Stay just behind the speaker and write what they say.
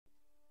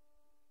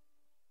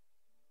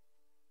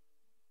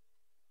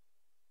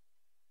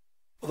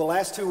the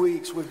last 2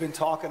 weeks, we've been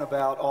talking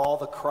about all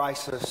the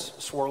crisis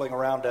swirling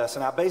around us,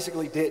 and I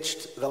basically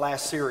ditched the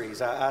last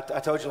series.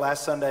 I told you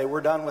last Sunday, we're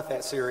done with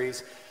that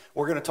series.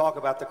 We're going to talk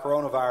about the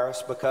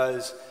coronavirus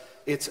because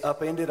it's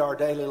upended our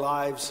daily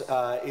lives.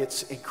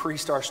 It's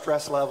increased our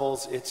stress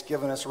levels. It's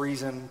given us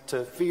reason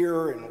to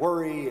fear and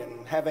worry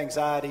and have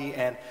anxiety,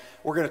 and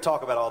we're going to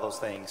talk about all those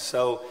things.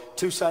 So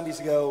 2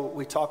 Sundays ago,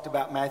 we talked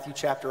about Matthew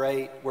chapter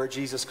 8, where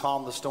Jesus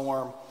calmed the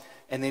storm,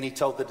 and then he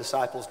told the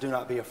disciples, do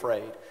not be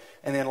afraid.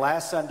 And then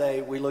last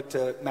Sunday, we looked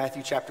at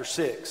Matthew chapter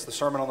 6, the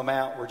Sermon on the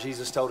Mount, where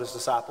Jesus told his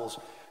disciples,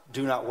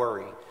 do not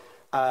worry.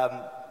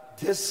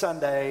 This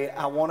Sunday,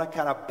 I want to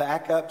kind of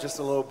back up just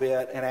a little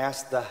bit and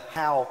ask the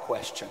how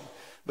question.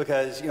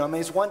 Because,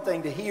 it's one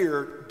thing to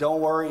hear,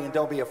 don't worry and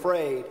don't be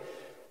afraid,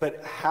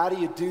 but how do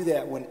you do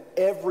that when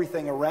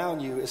everything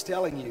around you is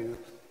telling you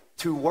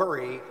to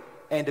worry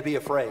and to be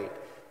afraid?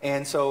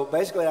 And so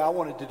basically what I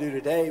wanted to do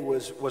today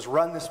was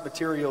run this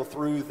material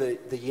through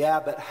the yeah,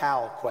 but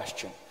how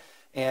question.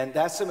 And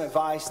that's some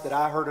advice that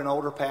I heard an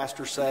older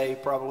pastor say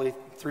probably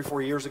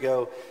 3-4 years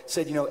ago.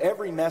 Said,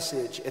 every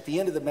message, at the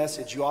end of the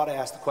message, you ought to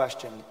ask the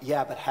question,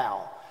 yeah, but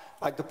how?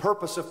 Like the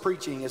purpose of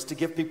preaching is to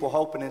give people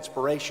hope and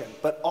inspiration,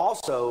 but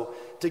also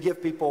to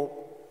give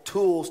people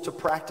tools to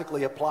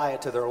practically apply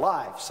it to their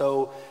life.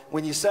 So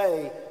when you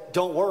say,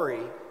 don't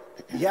worry,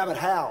 yeah, but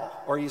how?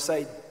 Or you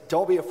say,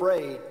 don't be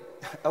afraid,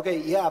 okay,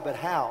 yeah, but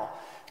how?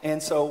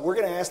 And so we're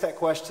going to ask that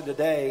question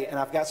today, and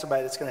I've got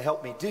somebody that's going to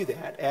help me do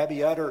that.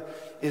 Abby Utter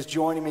is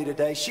joining me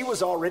today. She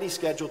was already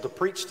scheduled to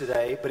preach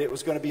today, but it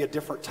was going to be a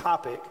different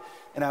topic,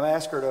 and I've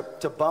asked her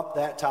to bump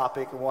that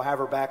topic, and we'll have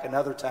her back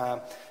another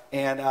time.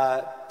 And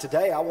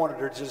today I wanted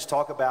her to just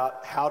talk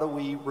about how do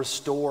we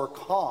restore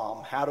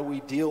calm? How do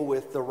we deal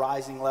with the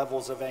rising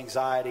levels of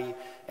anxiety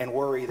and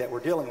worry that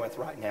we're dealing with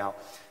right now?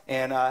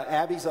 And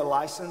Abby's a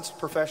licensed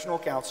professional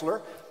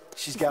counselor.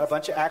 She's got a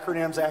bunch of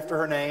acronyms after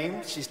her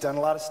name. She's done a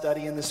lot of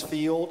study in this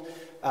field.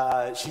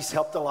 She's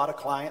helped a lot of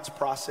clients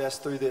process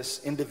through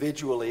this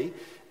individually.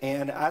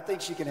 And I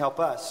think she can help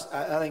us.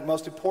 I think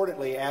most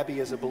importantly, Abby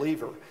is a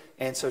believer.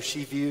 And so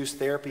she views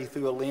therapy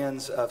through a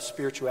lens of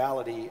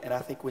spirituality. And I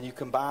think when you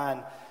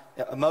combine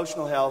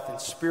emotional health and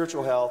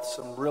spiritual health,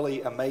 some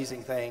really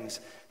amazing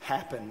things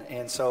happen.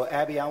 And so,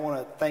 Abby, I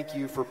want to thank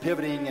you for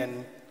pivoting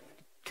and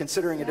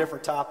considering a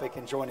different topic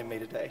and joining me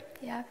today.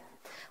 Yeah.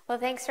 Well,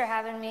 thanks for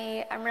having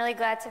me. I'm really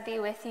glad to be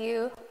with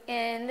you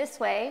in this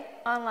way,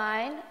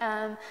 online.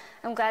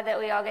 I'm glad that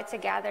we all get to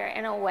gather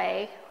in a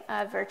way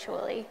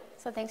virtually.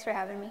 So thanks for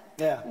having me.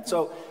 Yeah. Mm-hmm.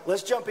 So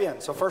let's jump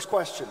in. So first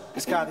question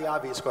is kind of the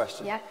obvious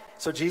question. Yeah.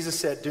 So Jesus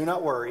said, do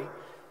not worry.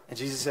 And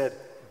Jesus said,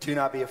 do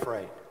not be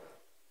afraid.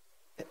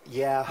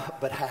 Yeah,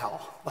 but how?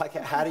 Like,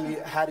 how do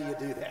you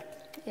do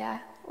that? Yeah.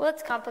 Well,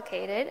 it's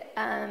complicated.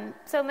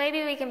 So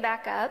maybe we can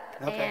back up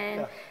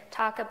and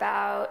talk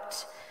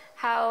about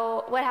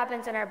what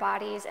happens in our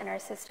bodies and our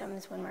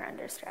systems when we're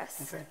under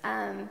stress.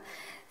 Okay.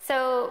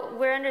 So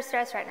we're under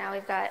stress right now.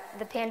 We've got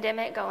the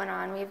pandemic going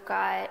on. We've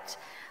got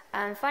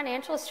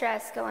financial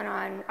stress going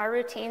on. Our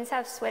routines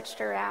have switched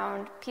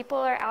around. People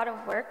are out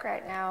of work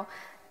right now.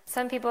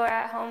 Some people are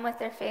at home with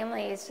their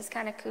families, just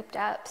kind of cooped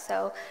up.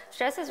 So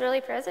stress is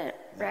really present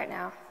right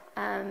now.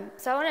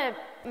 So I want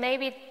to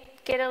maybe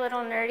get a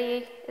little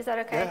nerdy. Is that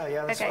okay?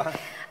 Yeah, that's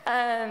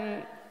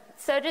fine.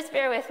 So just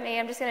bear with me.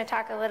 I'm just going to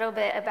talk a little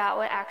bit about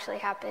what actually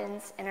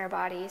happens in our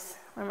bodies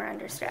when we're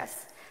under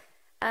stress.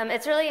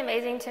 It's really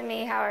amazing to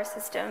me how our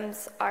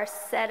systems are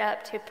set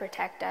up to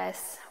protect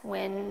us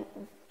when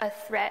a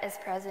threat is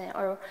present,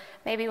 or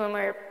maybe when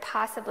we're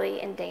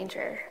possibly in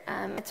danger.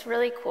 It's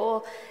really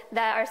cool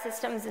that our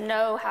systems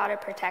know how to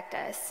protect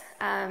us.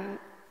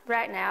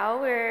 Right now,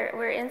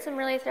 we're in some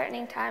really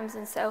threatening times,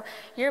 and so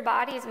your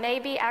bodies may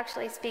be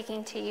actually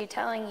speaking to you,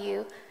 telling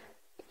you,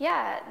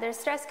 yeah, there's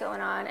stress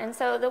going on. And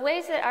so the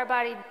ways that our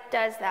body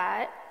does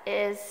that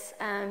is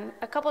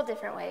a couple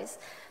different ways.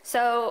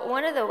 So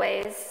one of the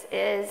ways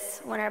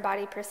is when our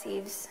body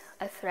perceives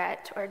a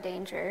threat or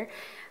danger,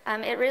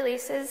 it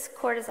releases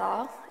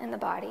cortisol in the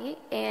body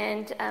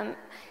and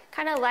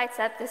kind of lights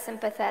up the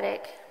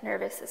sympathetic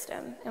nervous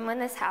system. And when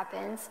this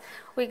happens,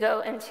 we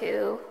go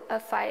into a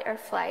fight or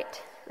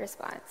flight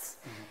response.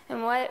 Mm-hmm.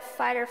 And what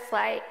fight or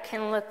flight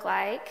can look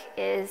like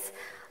is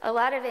a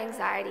lot of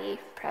anxiety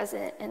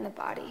present in the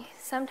body.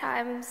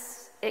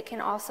 Sometimes it can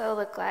also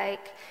look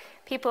like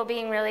people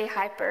being really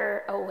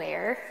hyper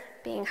aware,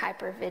 being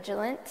hyper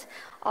vigilant,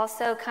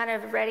 also kind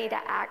of ready to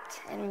act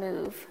and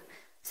move.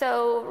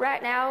 So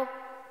right now,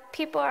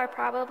 people are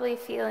probably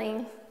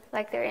feeling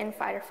like they're in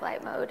fight or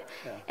flight mode.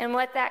 Yeah. And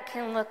what that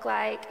can look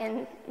like,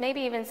 and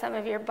maybe even some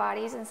of your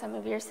bodies and some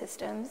of your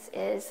systems,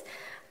 is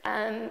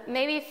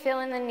maybe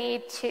feeling the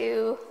need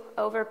to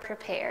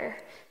over-prepare.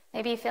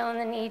 Maybe feeling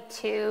the need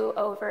to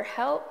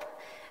overhelp,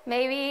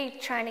 maybe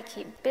trying to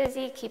keep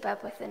busy, keep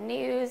up with the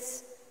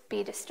news,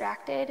 be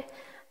distracted.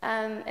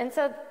 And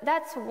so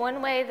that's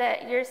one way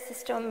that your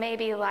system may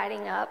be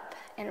lighting up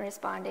and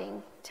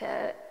responding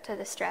to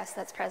the stress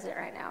that's present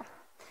right now.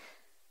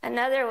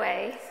 Another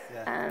way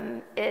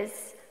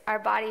is our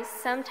bodies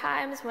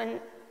sometimes, when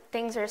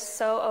things are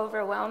so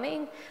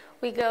overwhelming,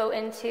 we go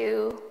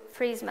into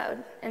freeze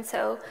mode. And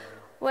so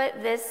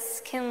what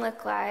this can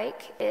look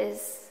like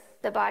is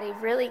the body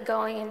really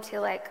going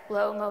into like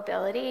low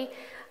mobility,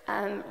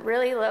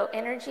 really low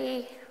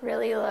energy,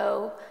 really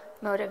low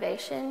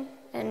motivation.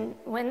 And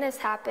when this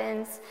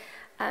happens,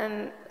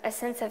 a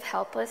sense of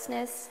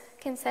helplessness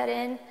can set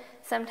in,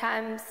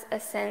 sometimes a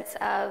sense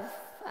of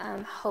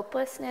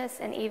hopelessness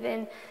and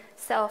even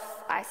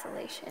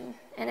self-isolation.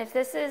 And if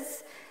this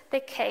is the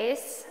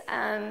case,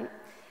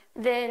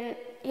 then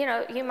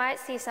you might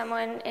see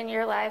someone in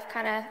your life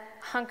kind of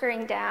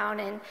hunkering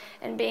down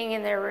and being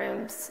in their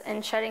rooms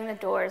and shutting the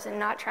doors and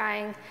not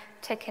trying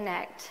to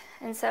connect.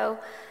 And so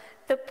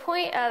the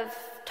point of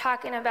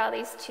talking about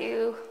these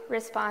two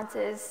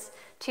responses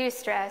to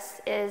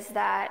stress is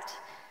that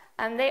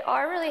they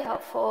are really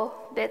helpful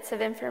bits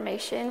of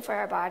information for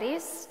our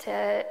bodies,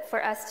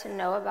 for us to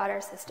know about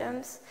our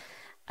systems.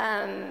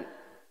 The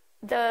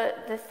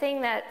thing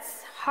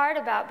that's hard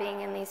about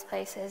being in these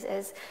places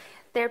is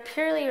they're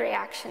purely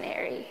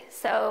reactionary.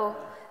 So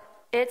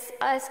it's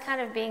us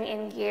kind of being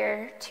in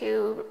gear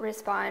to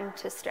respond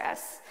to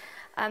stress.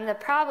 The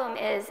problem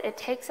is it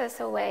takes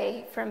us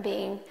away from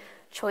being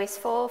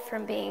choiceful,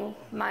 from being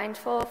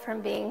mindful,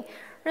 from being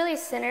really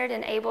centered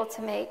and able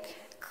to make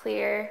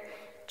clear,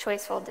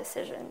 choiceful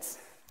decisions.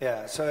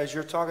 Yeah, so as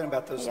you're talking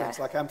about those things,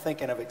 like I'm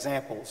thinking of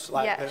examples.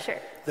 Like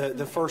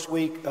the first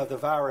week of the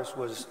virus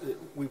was,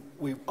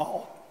 we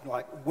all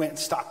like went and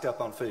stocked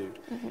up on food.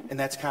 And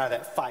that's kind of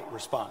that fight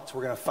response.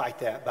 We're going to fight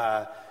that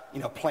by,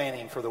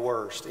 planning for the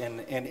worst.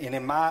 And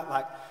in my,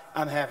 like,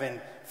 I'm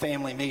having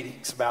family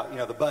meetings about,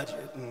 the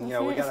budget. And,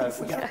 we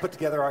gotta put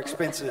together our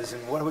expenses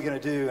and what are we going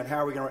to do and how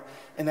are we going to,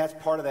 and that's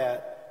part of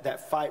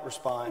that fight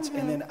response.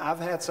 And then I've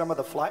had some of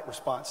the flight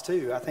response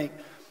too. I think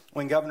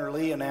when Governor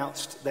Lee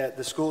announced that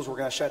the schools were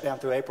going to shut down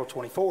through April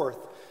 24th,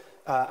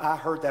 I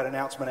heard that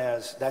announcement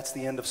as that's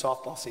the end of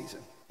softball season.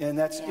 And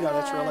that's,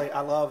 that's really,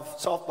 I love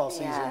softball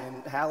season,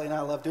 and Hallie and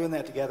I love doing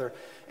that together.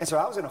 And so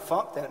I was in a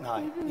funk that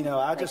night.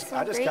 I just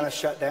kind of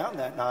shut down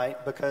that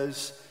night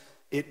because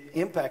it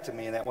impacted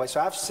me in that way.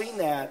 So I've seen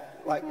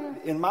that, like,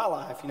 in my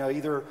life,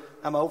 either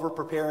I'm over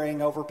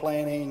preparing, over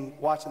planning,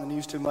 watching the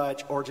news too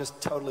much, or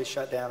just totally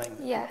shut down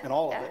and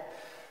all of it.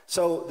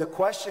 So the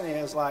question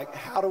is, like,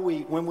 how do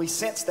we, when we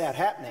sense that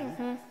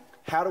happening,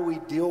 how do we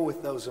deal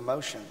with those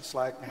emotions?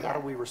 Like, how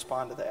do we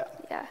respond to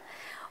that? Yeah.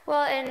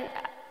 Well, and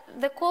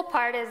the cool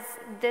part is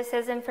this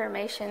is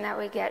information that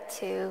we get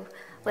to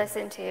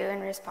listen to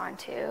and respond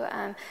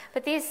to.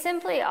 But these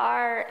simply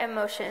are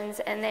emotions,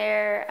 and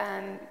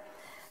they're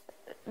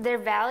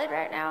valid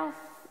right now.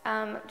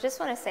 Just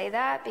want to say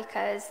that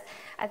because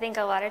I think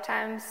a lot of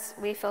times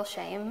we feel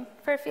shame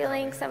for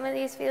feeling some of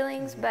these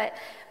feelings, but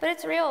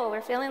it's real.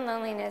 We're feeling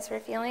loneliness,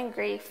 we're feeling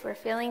grief, we're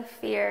feeling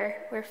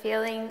fear, we're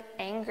feeling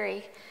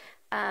angry.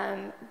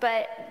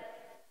 But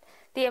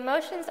the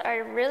emotions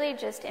are really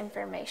just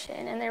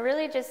information, and they're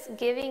really just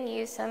giving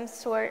you some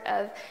sort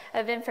of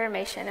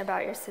information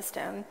about your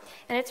system.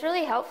 And it's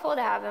really helpful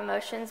to have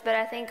emotions, but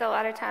I think a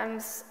lot of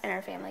times in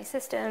our family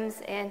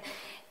systems and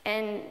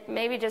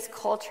maybe just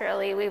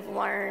culturally, we've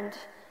learned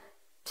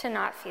to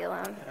not feel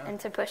them and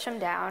to push them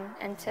down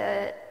and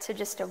to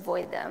just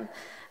avoid them.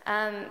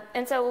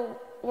 And so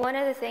one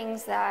of the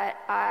things that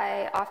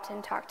I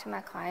often talk to my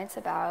clients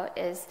about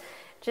is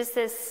just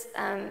this,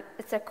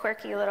 it's a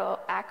quirky little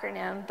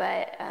acronym,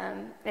 but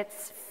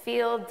it's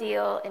feel,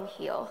 deal, and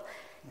heal.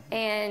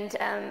 And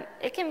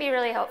it can be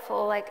really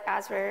helpful, like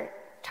as we're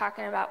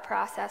talking about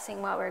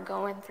processing what we're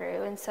going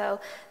through. And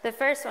so the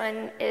first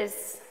one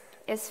is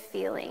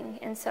feeling.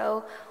 And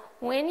so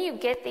when you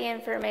get the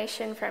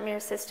information from your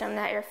system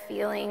that you're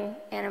feeling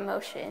an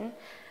emotion,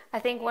 I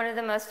think one of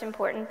the most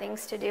important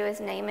things to do is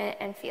name it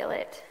and feel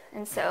it.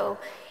 And so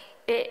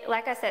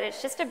like I said,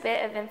 it's just a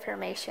bit of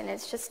information.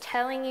 It's just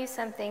telling you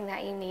something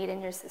that you need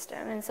in your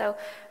system. And so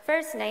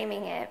first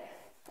naming it.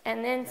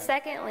 And then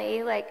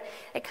secondly, like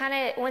it kind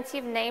of, once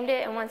you've named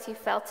it and once you've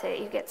felt it,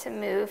 you get to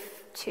move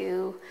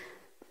to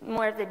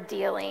more of the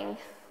dealing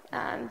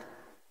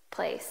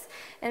place.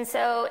 And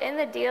so in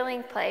the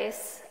dealing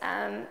place,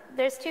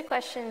 there's two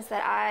questions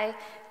that I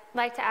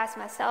like to ask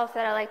myself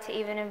that I like to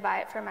even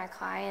invite for my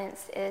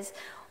clients is,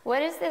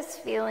 what is this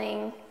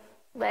feeling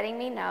letting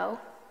me know?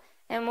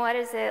 And what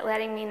is it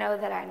letting me know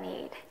that I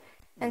need?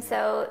 And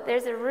so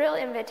there's a real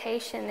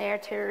invitation there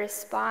to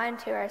respond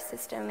to our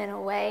system in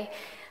a way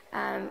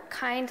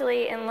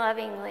kindly and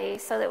lovingly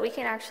so that we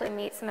can actually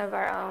meet some of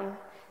our own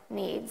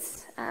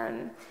needs.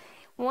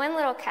 One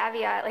little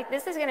caveat, like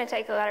this is going to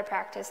take a lot of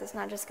practice. It's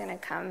not just going to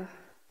come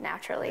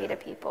naturally to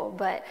people.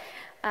 But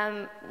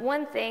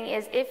one thing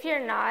is if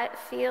you're not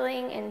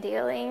feeling and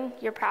dealing,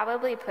 you're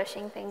probably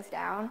pushing things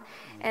down.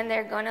 And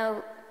they're going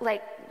to,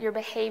 like, your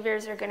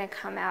behaviors are going to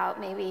come out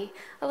maybe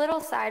a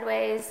little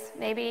sideways,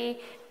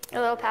 maybe a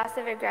little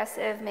passive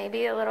aggressive,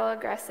 maybe a little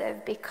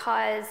aggressive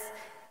because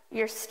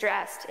you're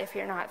stressed if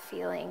you're not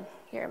feeling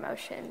your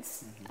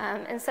emotions.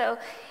 And so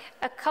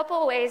a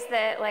couple ways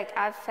that like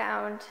I've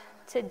found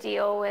to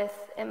deal with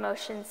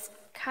emotions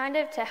kind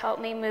of to help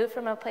me move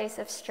from a place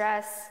of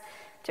stress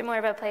to more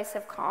of a place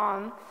of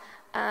calm.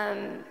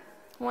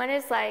 One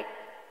is like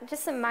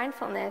just some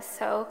mindfulness,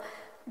 so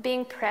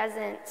being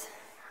present,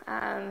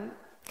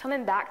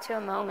 coming back to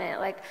a moment,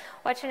 like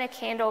watching a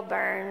candle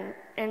burn,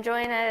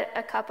 enjoying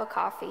a cup of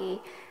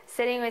coffee,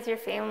 sitting with your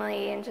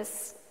family and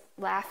just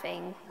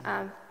laughing,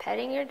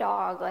 petting your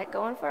dog, like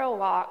going for a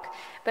walk,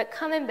 but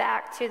coming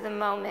back to the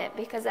moment,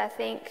 because I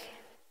think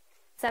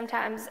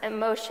sometimes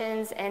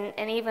emotions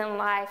and even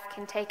life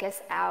can take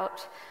us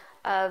out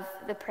of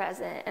the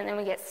present, and then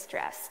we get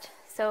stressed.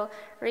 So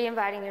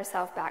re-inviting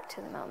yourself back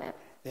to the moment.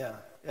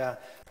 Yeah.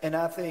 And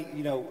I think,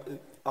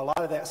 a lot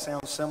of that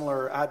sounds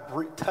similar. I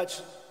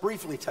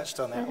briefly touched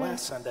on that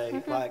last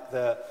Sunday, like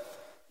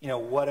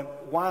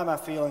why am I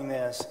feeling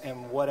this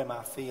and what am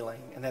I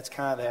feeling? And that's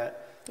kind of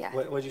that,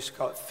 what you used to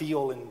call it,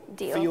 feel,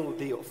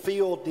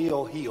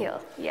 deal,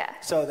 heal. Yeah.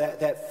 So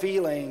that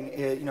feeling,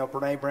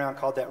 Brene Brown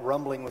called that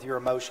rumbling with your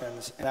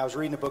emotions. And I was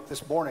reading a book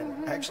this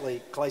morning,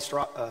 actually, Clay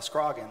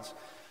Scroggins,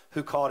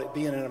 who called it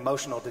being an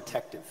emotional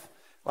detective.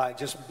 Like,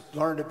 just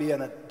learn to be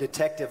a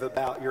detective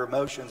about your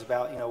emotions,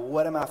 about,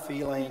 what am I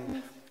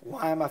feeling?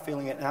 Why am I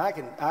feeling it? And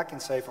I can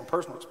say from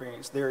personal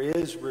experience, there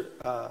is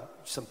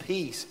some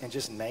peace in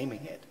just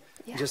naming it.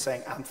 Yeah. Just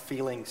saying, I'm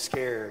feeling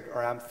scared,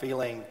 or I'm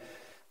feeling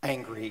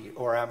angry,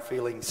 or I'm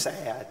feeling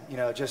sad.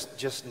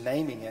 Just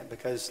naming it,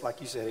 because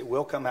like you said, it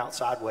will come out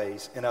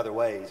sideways in other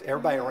ways.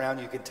 Everybody around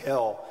you can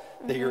tell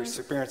that you're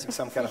experiencing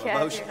some kind of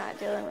emotion. You're not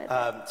dealing with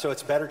it. So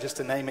it's better just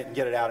to name it and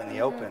get it out in the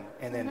open,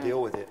 and then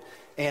deal with it.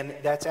 And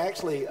that's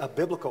actually a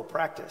biblical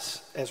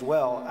practice as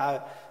well.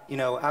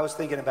 I was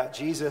thinking about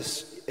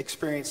Jesus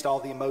experienced all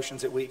the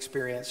emotions that we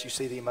experience. You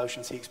see the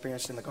emotions he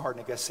experienced in the Garden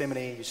of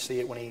Gethsemane. You see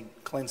it when he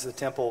cleansed the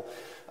temple.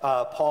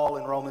 Paul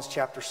in Romans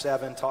chapter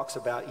 7 talks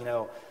about,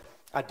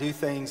 I do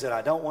things that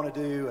I don't want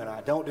to do, and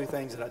I don't do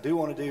things that I do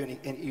want to do.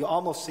 And you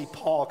almost see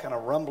Paul kind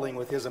of rumbling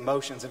with his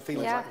emotions and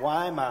feelings like,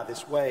 why am I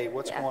this way?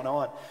 What's going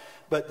on?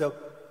 But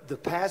the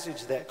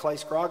passage that Clay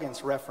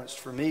Scroggins referenced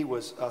for me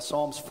was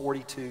Psalms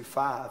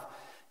 42:5.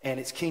 And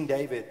it's King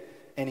David,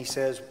 and he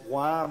says,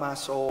 why, my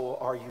soul,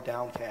 are you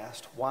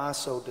downcast? Why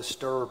so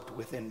disturbed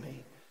within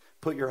me?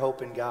 Put your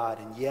hope in God,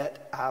 and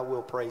yet I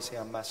will praise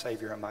him, my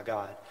Savior and my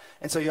God.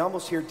 And so you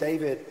almost hear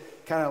David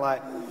kind of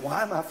like,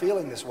 why am I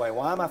feeling this way?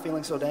 Why am I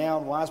feeling so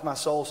down? Why is my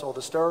soul so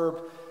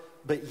disturbed?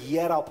 But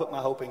yet I'll put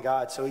my hope in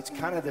God. So it's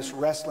kind of this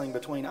wrestling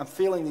between, I'm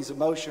feeling these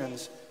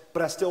emotions,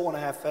 but I still want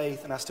to have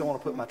faith, and I still want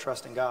to put my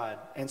trust in God.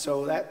 And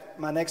so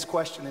my next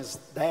question is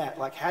that,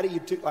 like, how do you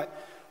do, like,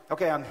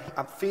 okay,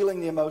 I'm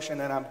feeling the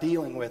emotion and I'm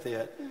dealing with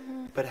it,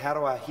 but how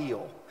do I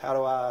heal? How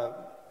do I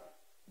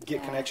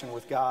get connection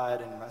with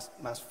God and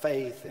my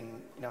faith,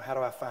 and how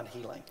do I find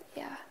healing?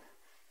 Yeah,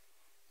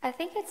 I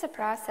think it's a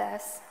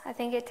process. I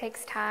think it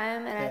takes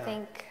time, and I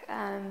think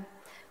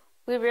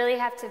we really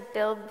have to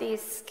build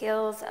these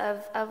skills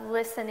of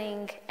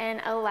listening and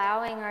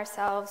allowing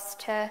ourselves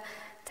to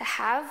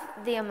have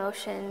the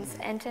emotions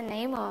and to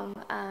name them,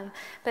 and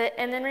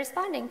then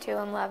responding to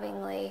them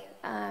lovingly.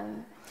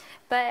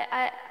 But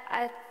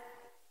I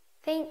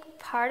think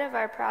part of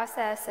our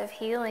process of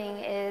healing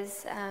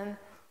is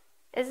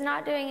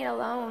not doing it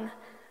alone.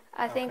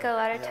 I think a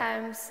lot of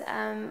times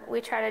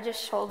we try to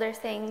just shoulder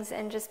things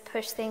and just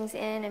push things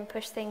in and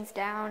push things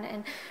down.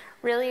 And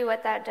really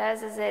what that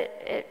does is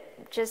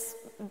it just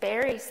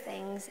buries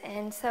things.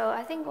 And so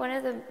I think one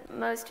of the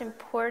most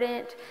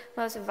important,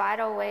 most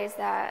vital ways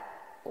that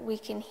we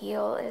can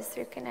heal is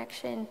through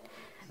connection.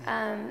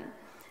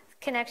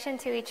 Connection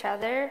to each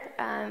other,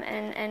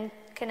 and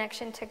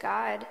connection to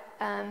God.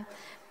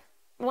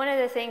 One of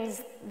the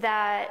things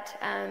that,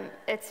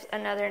 it's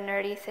another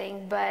nerdy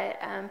thing,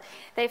 but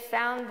they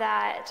found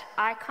that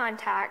eye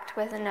contact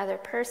with another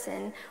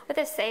person, with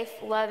a safe,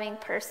 loving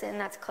person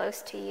that's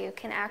close to you,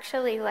 can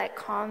actually like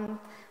calm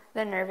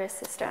the nervous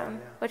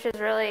system, which is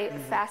really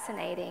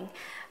fascinating.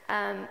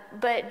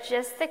 But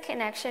just the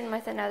connection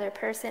with another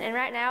person, and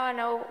right now I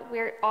know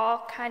we're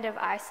all kind of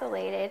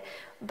isolated,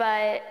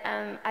 but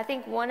I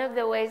think one of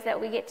the ways that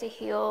we get to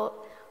heal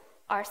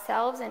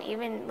ourselves and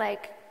even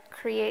like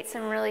create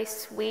some really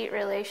sweet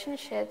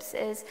relationships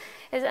is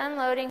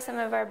unloading some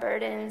of our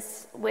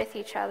burdens with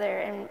each other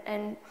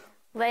and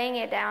laying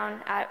it down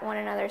at one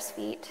another's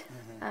feet.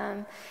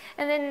 And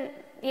then,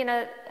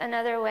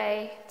 another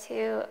way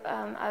too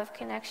of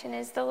connection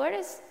is the Lord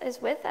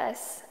is with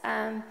us.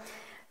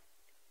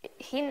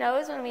 He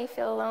knows when we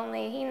feel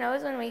lonely. He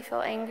knows when we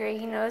feel angry.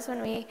 He knows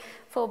when we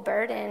feel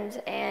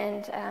burdened.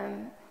 And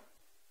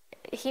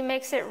he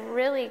makes it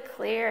really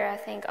clear, I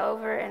think,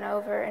 over and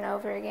over and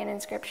over again in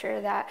Scripture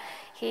that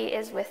he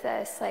is with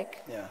us.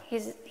 Like,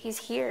 he's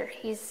here.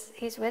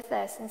 He's with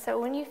us. And so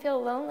when you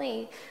feel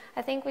lonely,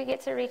 I think we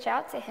get to reach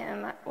out to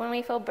him. When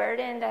we feel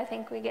burdened, I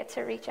think we get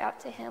to reach out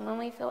to him. When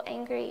we feel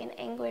angry and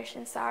anguish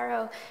and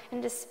sorrow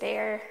and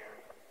despair,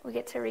 we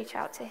get to reach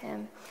out to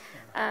him.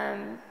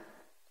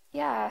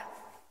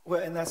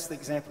 Well, and that's the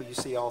example you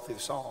see all through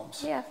the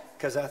Psalms. Yeah.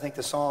 Because I think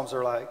the Psalms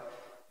are like,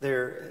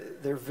 they're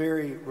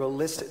very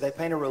realistic. They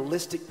paint a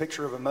realistic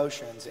picture of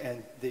emotions,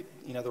 and the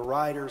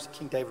writers,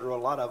 King David wrote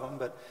a lot of them,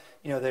 but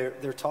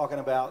they're talking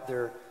about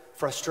their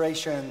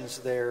frustrations,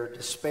 their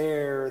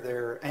despair,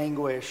 their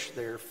anguish,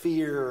 their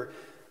fear,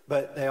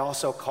 but they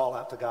also call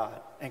out to God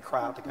and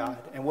cry out to God.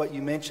 And what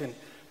you mentioned,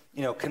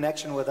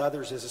 connection with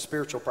others is a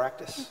spiritual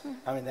practice.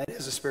 I mean, that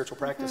is a spiritual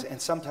practice.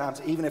 And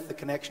sometimes, even if the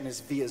connection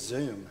is via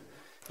Zoom,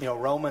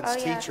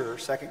 Roman's teacher,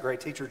 second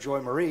grade teacher,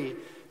 Joy Marie,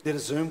 did a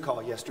Zoom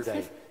call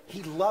yesterday.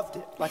 He loved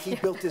it. Like he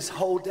built his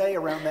whole day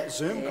around that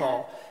Zoom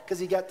call because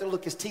he got to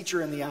look his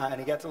teacher in the eye and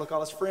he got to look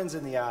all his friends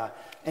in the eye.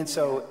 And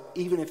so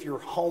even if you're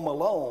home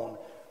alone,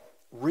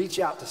 reach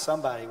out to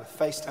somebody with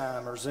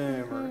FaceTime or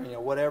Zoom or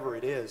whatever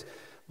it is.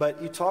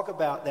 But you talk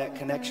about that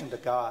connection to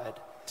God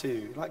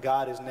too. Like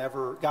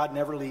God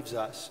never leaves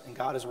us, and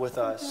God is with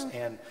us,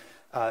 and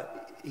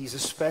He's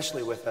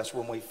especially with us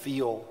when we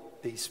feel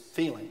these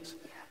feelings.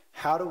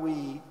 How do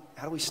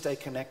we stay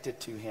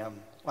connected to Him?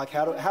 Like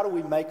how do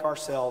we make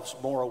ourselves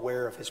more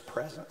aware of His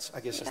presence? I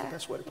guess is the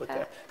best way to put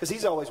that. Because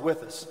He's always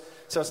with us.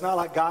 So it's not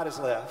like God is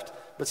left,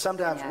 but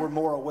sometimes we're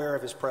more aware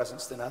of His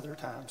presence than other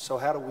times. So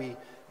how do we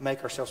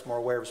make ourselves more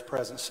aware of His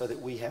presence so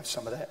that we have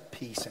some of that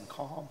peace and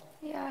calm?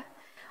 Yeah.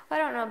 Well,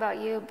 I don't know about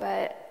you,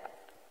 but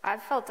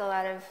I've felt a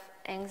lot of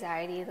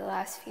anxiety the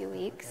last few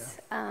weeks.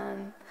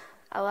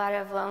 A lot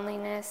of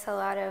loneliness, a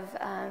lot of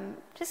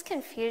just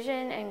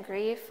confusion and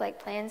grief,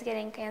 like plans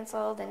getting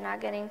canceled and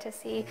not getting to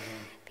see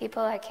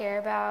people I care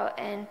about.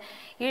 And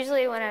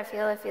usually when I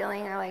feel a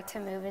feeling, I like to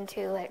move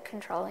into like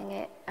controlling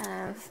it.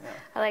 I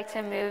like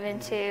to move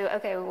into,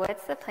 okay,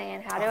 what's the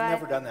plan? I've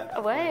never done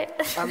that. What?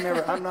 I'm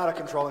not a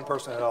controlling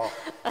person at all.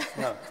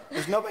 No.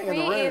 There's nobody in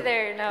the room. Me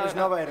either, no. There's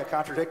nobody to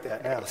contradict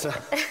that now. So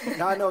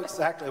now I know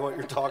exactly what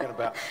you're talking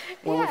about.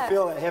 When we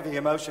feel that heavy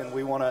emotion,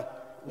 we want to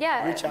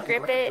reach out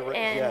grip it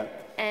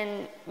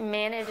and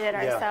manage it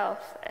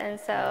ourselves. And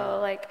so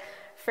like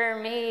for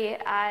me,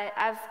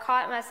 I've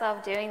caught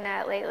myself doing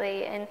that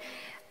lately, and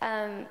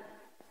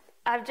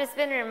I've just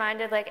been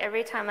reminded, like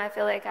every time I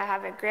feel like I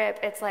have a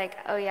grip, it's like,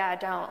 oh yeah, I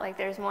don't. Like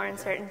there's more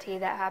uncertainty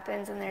that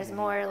happens, and there's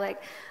more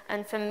like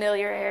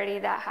unfamiliarity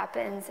that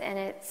happens, and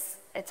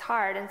it's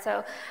hard. And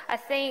so I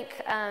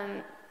think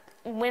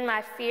when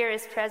my fear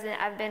is present,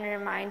 I've been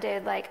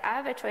reminded, like I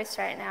have a choice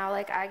right now.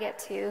 Like I get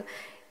to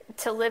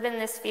live in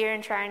this fear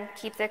and try and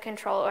keep the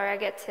control, or I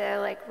get to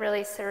like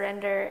really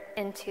surrender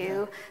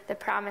into the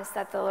promise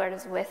that the Lord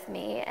is with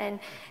me. And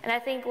I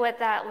think what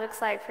that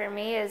looks like for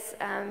me is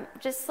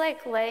just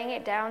like laying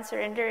it down,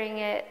 surrendering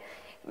it,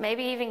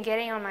 maybe even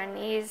getting on my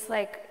knees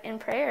like in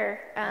prayer.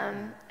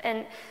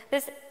 And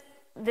this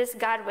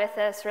God with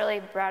us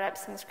really brought up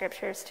some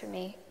scriptures to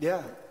me.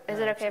 Yeah. Is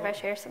it okay if I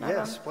share some of them?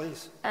 Yes,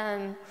 please.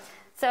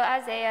 So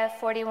Isaiah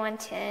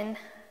 41:10.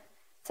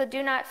 So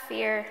do not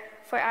fear,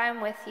 for I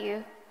am with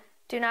you.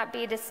 Do not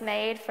be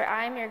dismayed, for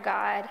I am your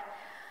God.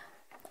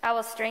 I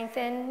will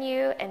strengthen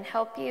you and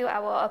help you. I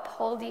will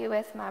uphold you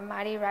with my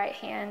mighty right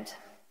hand.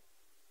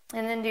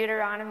 And then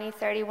Deuteronomy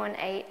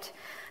 31:8.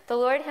 The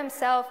Lord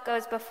himself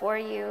goes before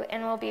you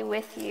and will be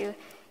with you.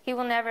 He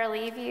will never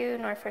leave you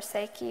nor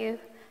forsake you.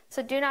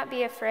 So do not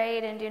be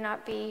afraid and do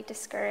not be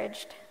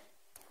discouraged.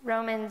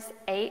 Romans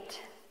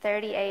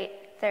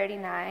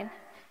 8:38-39.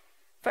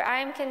 For I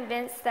am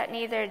convinced that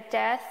neither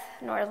death,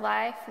 nor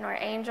life, nor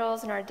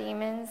angels, nor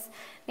demons,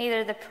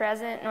 neither the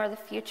present nor the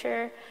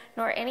future,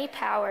 nor any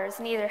powers,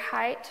 neither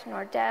height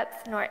nor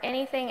depth, nor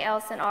anything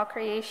else in all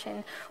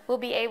creation will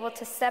be able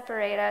to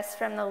separate us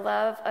from the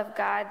love of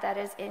God that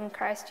is in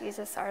Christ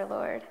Jesus our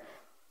Lord.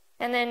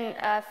 And then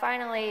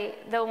finally,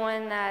 the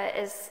one that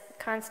is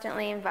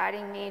constantly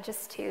inviting me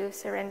just to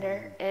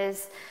surrender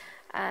is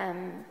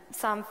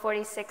Psalm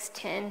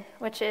 46:10,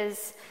 which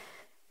is,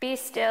 be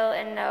still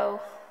and know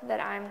that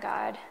I'm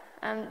God.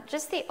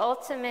 Just the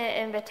ultimate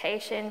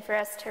invitation for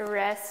us to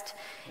rest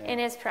in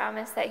his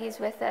promise that he's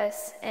with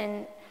us.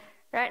 And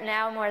right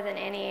now, more than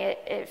any,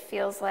 it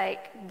feels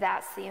like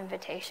that's the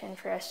invitation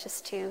for us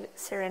just to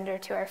surrender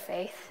to our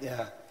faith.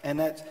 Yeah, and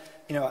that's,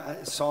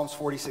 Psalms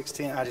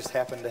 46:10, I just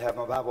happened to have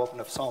my Bible open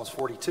to Psalms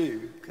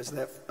 42, because of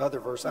that other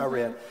verse I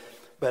read,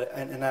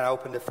 and I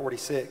opened to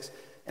 46,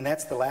 and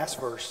that's the last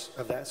verse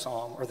of that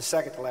psalm, or the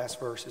second to last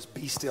verse is,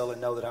 be still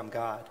and know that I'm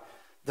God.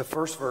 The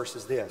first verse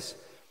is this: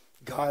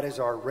 God is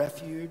our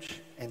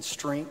refuge and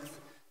strength,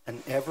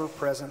 an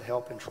ever-present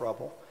help in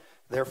trouble.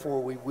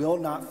 Therefore we will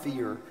not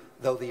fear,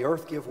 though the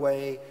earth give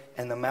way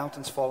and the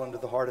mountains fall into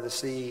the heart of the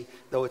sea,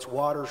 though its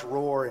waters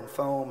roar and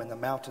foam and the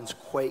mountains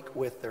quake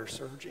with their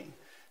surging.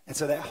 And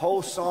so that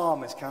whole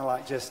psalm is kind of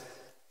like just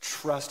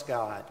trust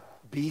God,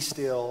 be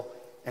still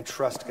and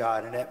trust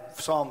God. And that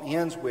psalm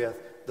ends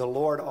with, the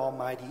Lord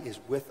Almighty is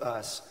with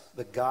us.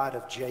 The God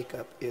of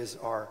Jacob is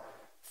our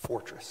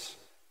fortress.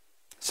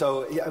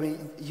 So,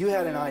 you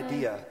had an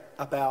idea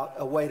about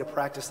a way to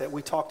practice that.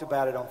 We talked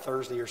about it on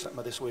Thursday or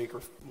something this week,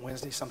 or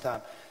Wednesday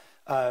sometime.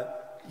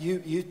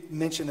 You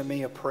mentioned to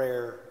me a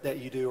prayer that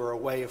you do, or a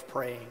way of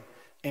praying.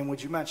 And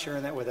would you mind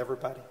sharing that with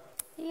everybody?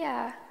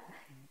 Yeah.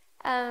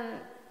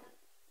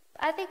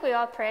 I think we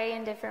all pray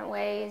in different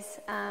ways.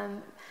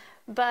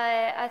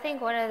 But I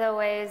think one of the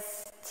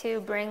ways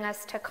to bring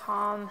us to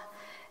calm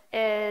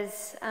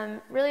is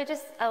really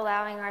just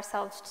allowing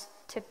ourselves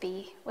to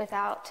be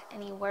without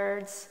any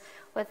words,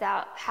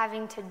 without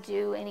having to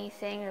do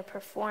anything or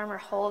perform or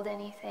hold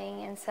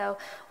anything. And so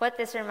what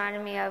this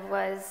reminded me of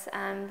was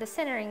the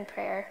centering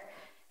prayer.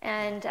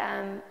 And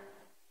I'd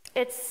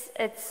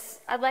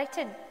like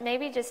to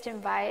maybe just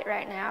invite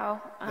right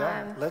now.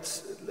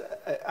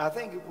 I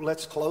think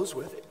let's close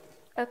with it.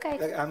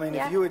 Okay. I mean,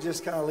 yeah. if you would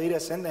just kind of lead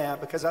us in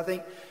that, because I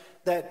think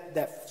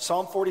that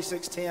Psalm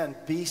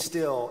 46:10, be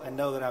still and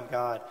know that I'm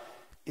God.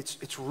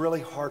 It's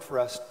really hard for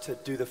us to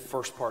do the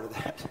first part of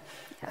that.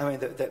 I mean,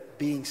 that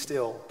being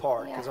still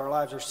part, because our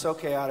lives are so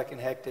chaotic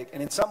and hectic.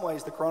 And in some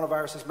ways, the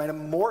coronavirus has made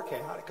them more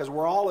chaotic because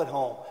we're all at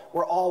home.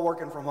 We're all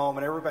working from home,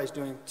 and everybody's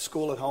doing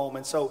school at home.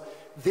 And so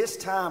this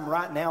time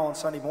right now on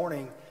Sunday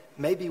morning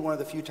may be one of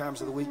the few times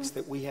of the weeks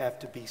that we have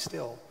to be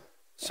still.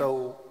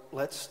 So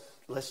let's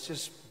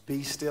just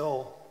be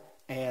still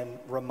and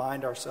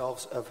remind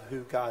ourselves of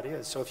who God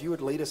is. So if you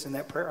would lead us in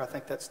that prayer, I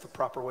think that's the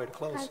proper way to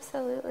close.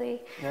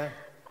 Absolutely. Yeah.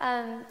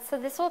 So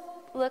this will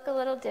look a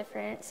little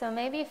different. So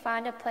maybe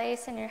find a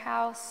place in your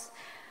house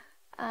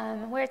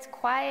where it's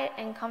quiet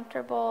and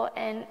comfortable,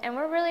 and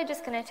we're really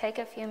just going to take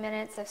a few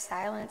minutes of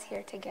silence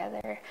here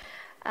together.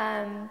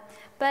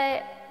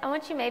 But I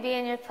want you maybe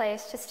in your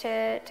place just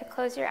to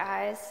close your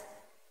eyes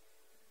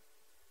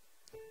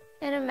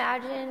and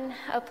imagine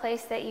a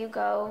place that you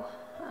go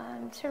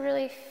to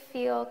really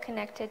feel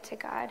connected to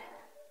God.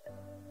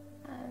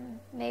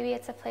 Maybe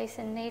it's a place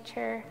in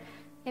nature.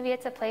 Maybe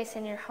it's a place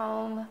in your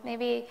home.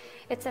 Maybe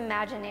it's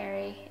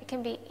imaginary. It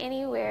can be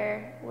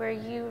anywhere where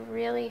you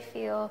really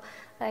feel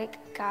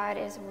like God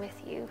is with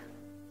you.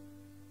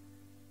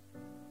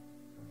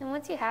 And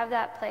once you have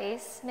that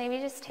place, maybe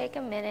just take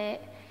a minute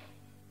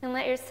and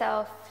let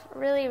yourself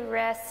really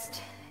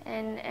rest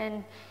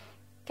and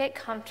get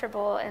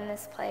comfortable in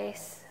this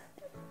place.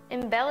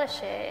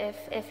 Embellish it.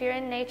 If you're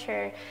in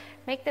nature,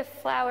 make the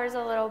flowers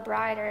a little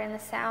brighter and the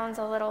sounds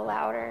a little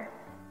louder.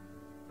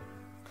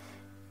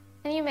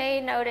 And you may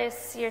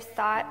notice your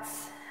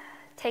thoughts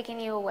taking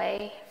you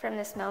away from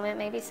this moment,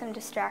 maybe some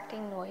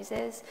distracting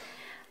noises,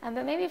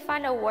 but maybe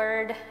find a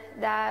word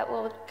that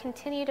will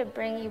continue to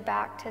bring you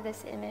back to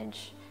this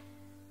image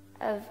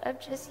of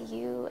just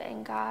you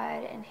and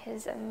God and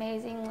his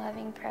amazing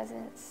loving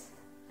presence.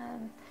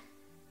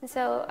 And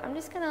so I'm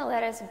just going to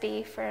let us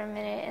be for a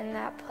minute in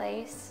that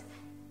place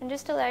and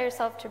just allow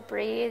yourself to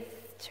breathe,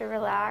 to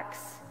relax,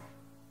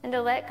 and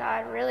to let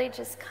God really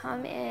just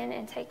come in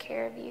and take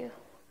care of you.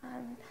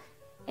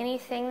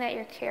 Anything that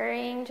you're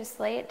carrying, just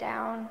lay it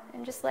down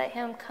and just let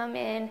him come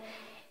in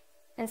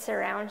and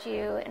surround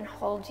you and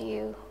hold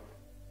you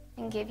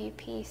and give you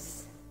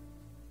peace.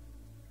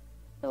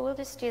 So we'll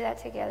just do that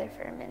together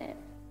for a minute.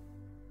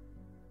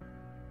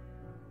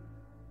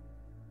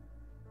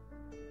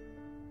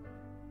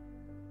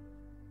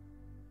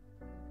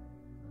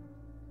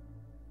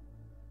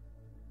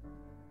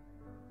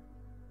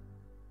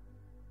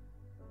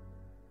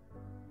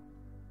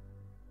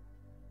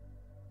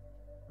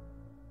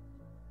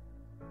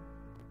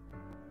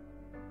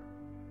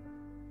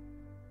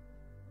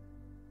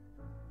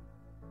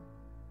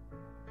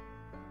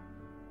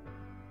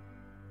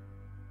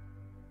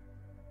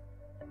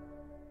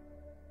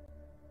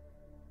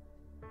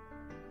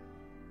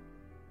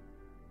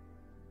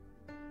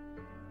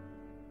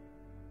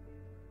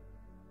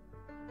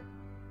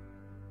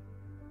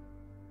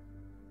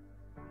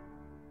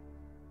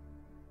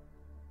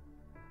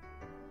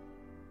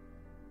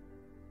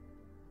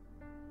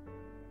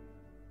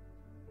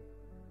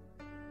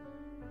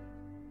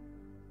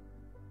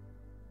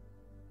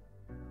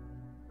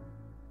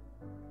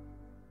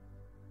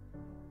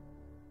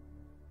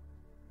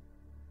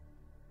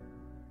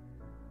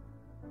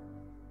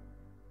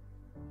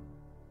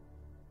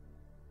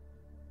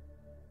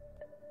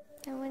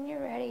 And when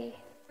you're ready,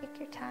 take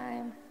your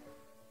time.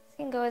 This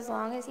can go as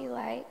long as you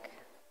like.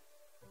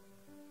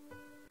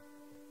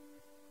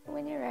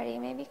 When you're ready,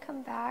 maybe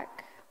come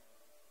back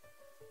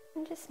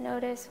and just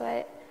notice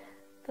what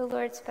the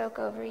Lord spoke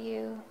over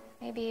you,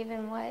 maybe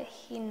even what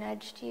he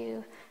nudged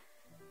you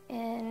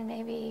in,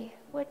 maybe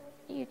what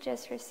you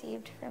just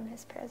received from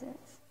his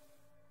presence.